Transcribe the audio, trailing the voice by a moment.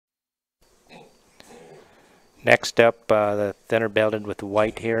Next up, the thinner belted with the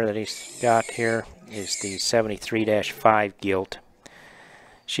white here that he's got here is the 73-5 gilt.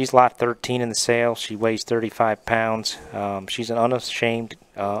 She's lot 13 in the sale. She weighs 35 pounds. She's an unashamed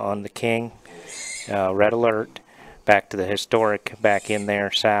on the king. Red alert. Back to the historic back in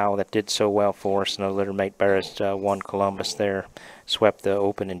there sow that did so well for us. No littermate Barris won Columbus there. Swept the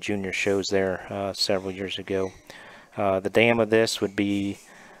open and junior shows there several years ago. The dam of this would be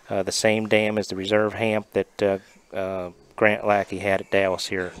the same dam as the reserve hamp that Grant Lackey had at Dallas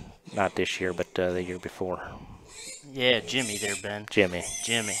here. Not this year, but the year before. Yeah, Jimmy there, Ben. Jimmy.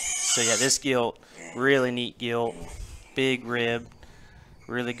 So yeah, this gilt, really neat gilt. Big rib,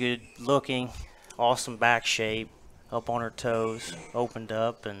 really good looking, awesome back shape, up on her toes, opened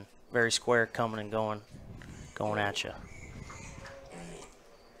up, and very square coming and going at you.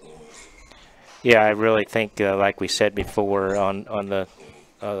 Yeah, I really think, like we said before on the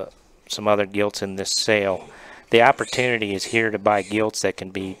some other gilts in this sale, the opportunity is here to buy gilts that can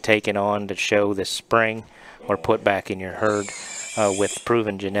be taken on to show this spring or put back in your herd with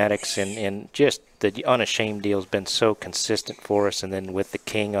proven genetics, and just the unashamed deal has been so consistent for us, and then with the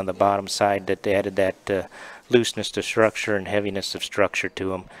king on the bottom side that added that looseness to structure and heaviness of structure to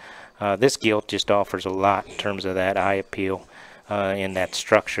them. This gilt just offers a lot in terms of that eye appeal and that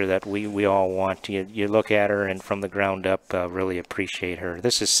structure that we all want. You look at her and from the ground up really appreciate her.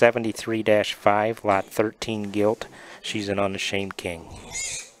 This is 73-5, lot 13 gilt. She's an unashamed king.